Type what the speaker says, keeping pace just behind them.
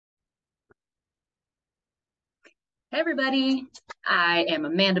Hey everybody, I am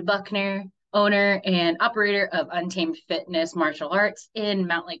Amanda Buckner, owner and operator of Untamed Fitness Martial Arts in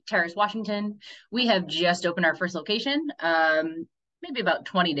Mount Lake Terrace, Washington. We have just opened our first location, maybe about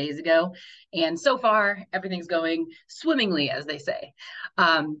 20 days ago, and so far everything's going swimmingly, as they say.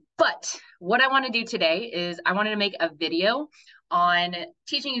 But what I want to do today is I wanted to make a video on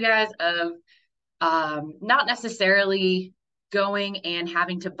teaching you guys of not necessarily going and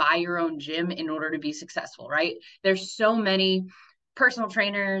having to buy your own gym in order to be successful, right? There's so many personal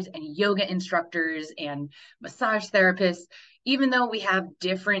trainers and yoga instructors and massage therapists. Even though we have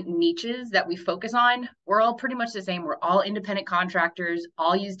different niches that we focus on, we're all pretty much the same. We're all independent contractors,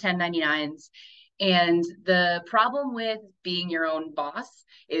 all use 1099s. And the problem with being your own boss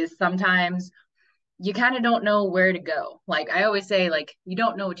is sometimes you kind of don't know where to go. Like I always say, like, you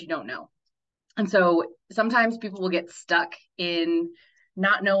don't know what you don't know. And so sometimes people will get stuck in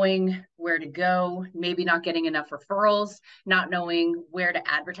not knowing where to go, maybe not getting enough referrals, not knowing where to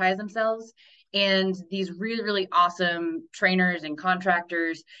advertise themselves. And these really, really awesome trainers and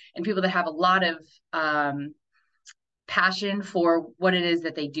contractors and people that have a lot of passion for what it is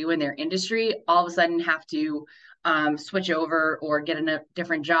that they do in their industry all of a sudden have to switch over or get a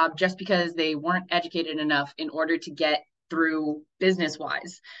different job just because they weren't educated enough in order to get through business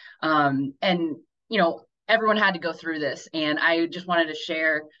wise. And, you know, everyone had to go through this. And I just wanted to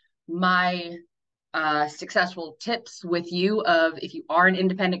share my successful tips with you of if you are an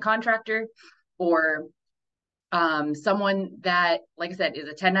independent contractor or someone that, like I said, is a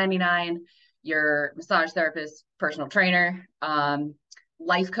 1099, your massage therapist, personal trainer,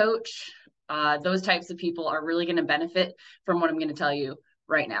 life coach, those types of people are really going to benefit from what I'm going to tell you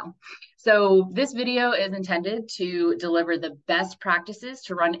right now. So this video is intended to deliver the best practices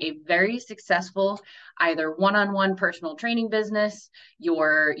to run a very successful either one-on-one personal training business,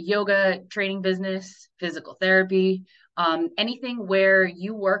 your yoga training business, physical therapy, anything where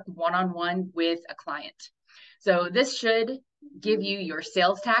you work one-on-one with a client. So this should give you your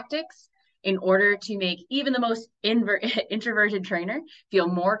sales tactics in order to make even the most introverted trainer feel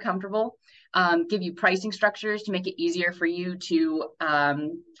more comfortable, give you pricing structures to make it easier for you to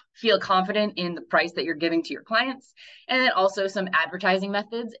feel confident in the price that you're giving to your clients, and then also some advertising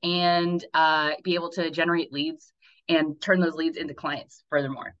methods and be able to generate leads and turn those leads into clients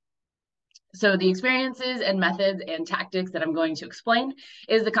furthermore. So the experiences and methods and tactics that I'm going to explain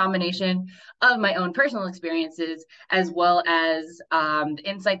is the combination of my own personal experiences as well as the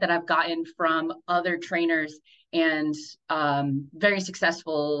insight that I've gotten from other trainers and very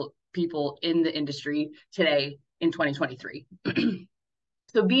successful people in the industry today in 2023.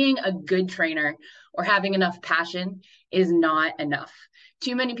 So being a good trainer or having enough passion is not enough.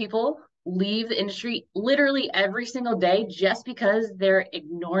 Too many people leave the industry literally every single day just because they're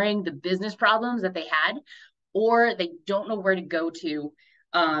ignoring the business problems that they had, or they don't know where to go to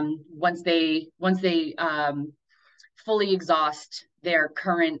once they fully exhaust their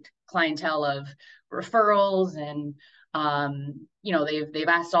current clientele of referrals and they've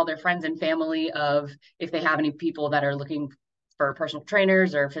asked all their friends and family of if they have any people that are looking for personal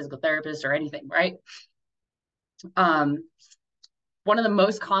trainers or physical therapists or anything, right? One of the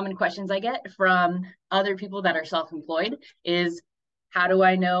most common questions I get from other people that are self-employed is, how do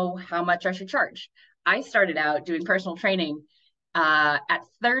I know how much I should charge? I started out doing personal training at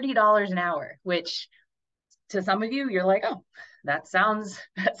 $30 an hour, which to some of you, you're like, oh, that sounds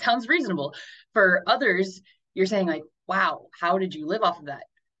reasonable. For others, you're saying like, wow, how did you live off of that?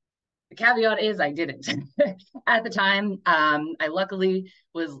 The caveat is I didn't. At the time, I luckily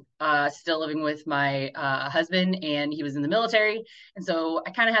was still living with my husband, and he was in the military. And so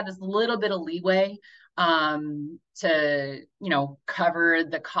I kind of had this little bit of leeway to, cover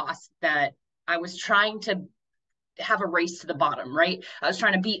the cost that I was trying to have a race to the bottom, right? I was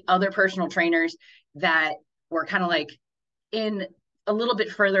trying to beat other personal trainers that were kind of like in a little bit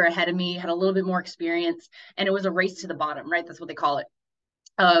further ahead of me, had a little bit more experience, and it was a race to the bottom, right? That's what they call it.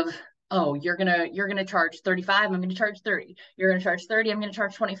 Of, oh, you're gonna charge 35, I'm gonna charge 30. You're gonna charge 30, I'm gonna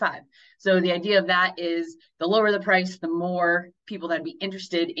charge 25. So the idea of that is the lower the price, the more people that'd be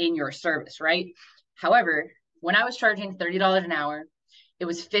interested in your service, right? However, when I was charging $30 an hour, it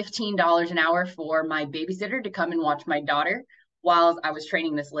was $15 an hour for my babysitter to come and watch my daughter while I was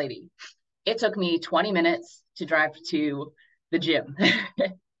training this lady. It took me 20 minutes to drive to the gym.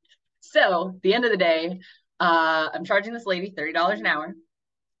 So at the end of the day, I'm charging this lady $30 an hour,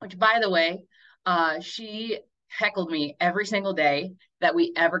 which, by the way, she heckled me every single day that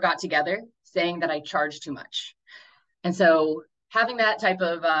we ever got together, saying that I charged too much. And so having that type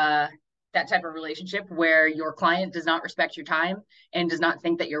of relationship where your client does not respect your time and does not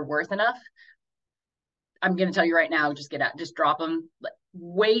think that you're worth enough, I'm going to tell you right now, just get out, just drop them.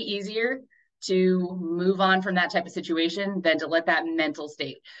 Way easier to move on from that type of situation than to let that mental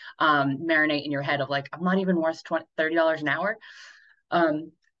state marinate in your head of like, I'm not even worth $30 an hour.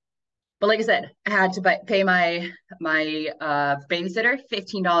 But like I said, I had to pay my babysitter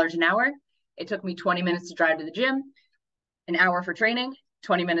 $15 an hour. It took me 20 minutes to drive to the gym, an hour for training,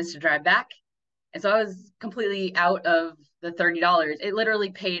 20 minutes to drive back. And so I was completely out of the $30. It literally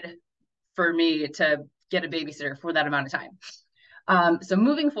paid for me to get a babysitter for that amount of time. So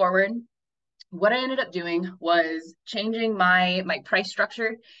moving forward, what I ended up doing was changing my price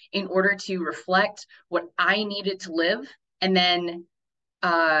structure in order to reflect what I needed to live, and then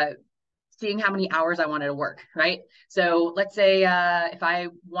seeing how many hours I wanted to work, right? So let's say if I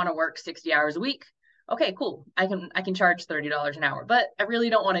want to work 60 hours a week, okay, cool. I can charge $30 an hour, but I really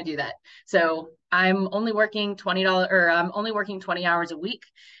don't want to do that. So I'm only working $20 or I'm only working 20 hours a week.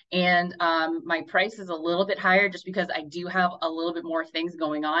 And my price is a little bit higher just because I do have a little bit more things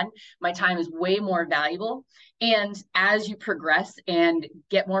going on. My time is way more valuable. And as you progress and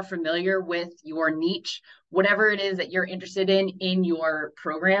get more familiar with your niche, whatever it is that you're interested in your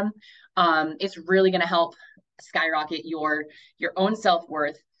program, it's really going to help skyrocket your own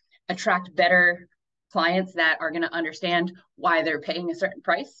self-worth, attract better clients that are going to understand why they're paying a certain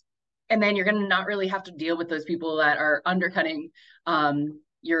price. And then you're going to not really have to deal with those people that are undercutting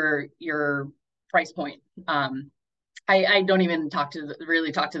your price point. I don't even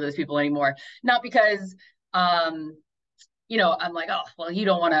really talk to those people anymore. Not because I'm like, oh, well, you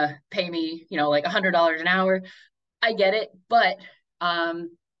don't want to pay me, like $100 an hour. I get it, but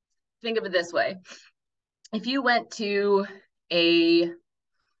think of it this way. If you went to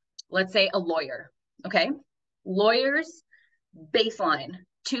let's say a lawyer, okay? Lawyers baseline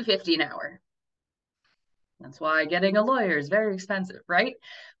 $250 an hour. That's why getting a lawyer is very expensive, right?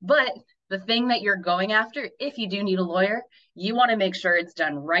 But the thing that you're going after, if you do need a lawyer, you want to make sure it's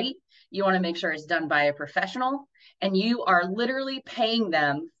done right. You want to make sure it's done by a professional, and you are literally paying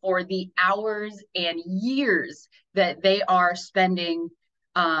them for the hours and years that they are spending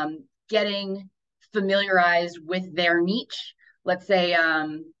getting familiarized with their niche. Let's say,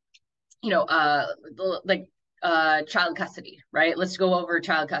 child custody, right? Let's go over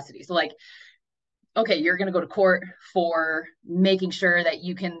child custody. So like, okay, you're going to go to court for making sure that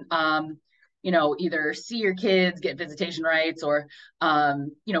you can, either see your kids, get visitation rights, or,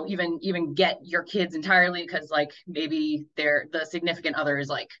 even get your kids entirely because like maybe the significant other is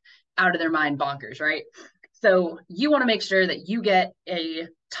like out of their mind bonkers, right? So you want to make sure that you get a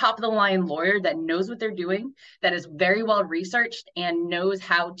top of the line lawyer that knows what they're doing, that is very well researched and knows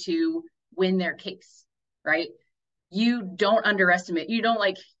how to win their case, right? You don't underestimate,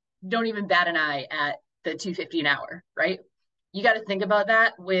 don't even bat an eye at the $250 an hour, right? You got to think about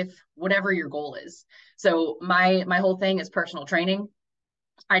that with whatever your goal is. So my whole thing is personal training.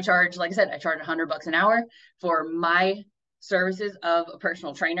 I charge, like I said, I charge $100 an hour for my services of a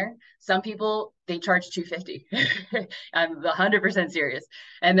personal trainer. Some people, they charge $250. I'm 100% serious.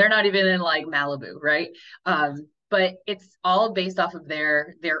 And they're not even in like Malibu, right? But it's all based off of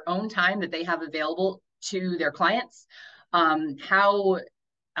their own time that they have available to their clients, how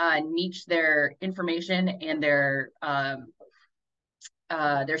niche their information and their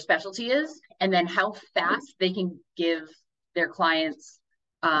specialty is, and then how fast they can give their clients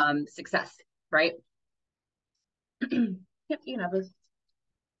success, right? Yep, you can have this.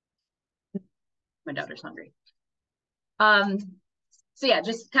 My daughter's hungry. So yeah,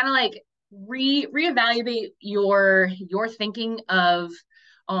 just kind of like reevaluate your thinking of,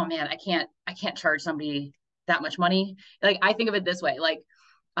 oh man, I can't charge somebody that much money. Like I think of it this way, like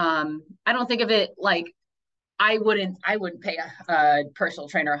I don't think of it like I wouldn't pay a personal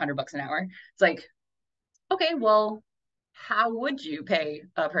trainer $100 an hour. It's like, okay, well, how would you pay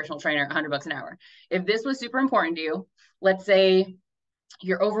a personal trainer $100 an hour? If this was super important to you, let's say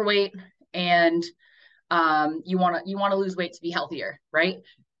you're overweight and you want to lose weight to be healthier, right?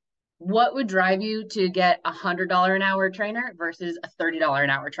 What would drive you to get $100 an hour trainer versus a $30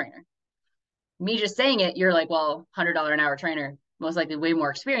 an hour trainer? Me just saying it, you're like, well, $100 an hour trainer, most likely way more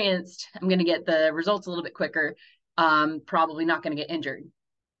experienced. I'm going to get the results a little bit quicker. Probably not going to get injured.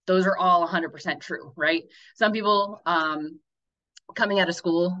 Those are all 100% true, right? Some people coming out of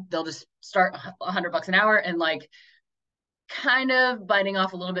school, they'll just start $100 an hour and like kind of biting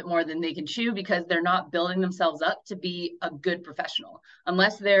off a little bit more than they can chew because they're not building themselves up to be a good professional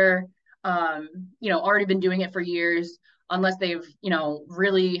unless they're already been doing it for years, unless they've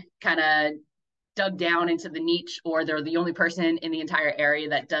really kind of dug down into the niche, or they're the only person in the entire area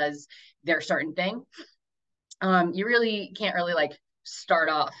that does their certain thing. You really can't really like start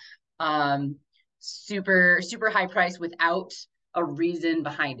off super high price without a reason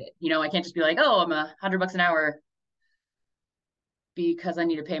behind it. I can't just be like, oh, I'm $100 an hour because I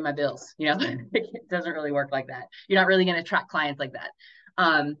need to pay my bills. It doesn't really work like that. You're not really going to attract clients like that.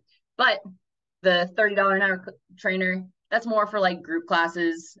 But the $30 an hour trainer, that's more for like group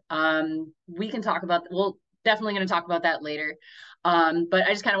classes. We can talk about, we'll definitely going to talk about that later. But I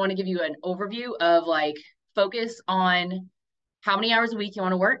just kind of want to give you an overview of like focus on how many hours a week you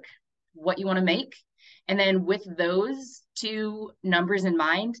want to work, what you want to make. And then with those two numbers in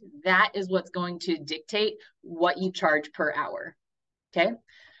mind, that is what's going to dictate what you charge per hour. Okay,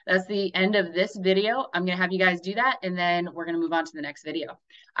 that's the end of this video. I'm going to have you guys do that, and then we're going to move on to the next video.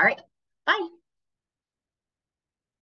 All right, bye.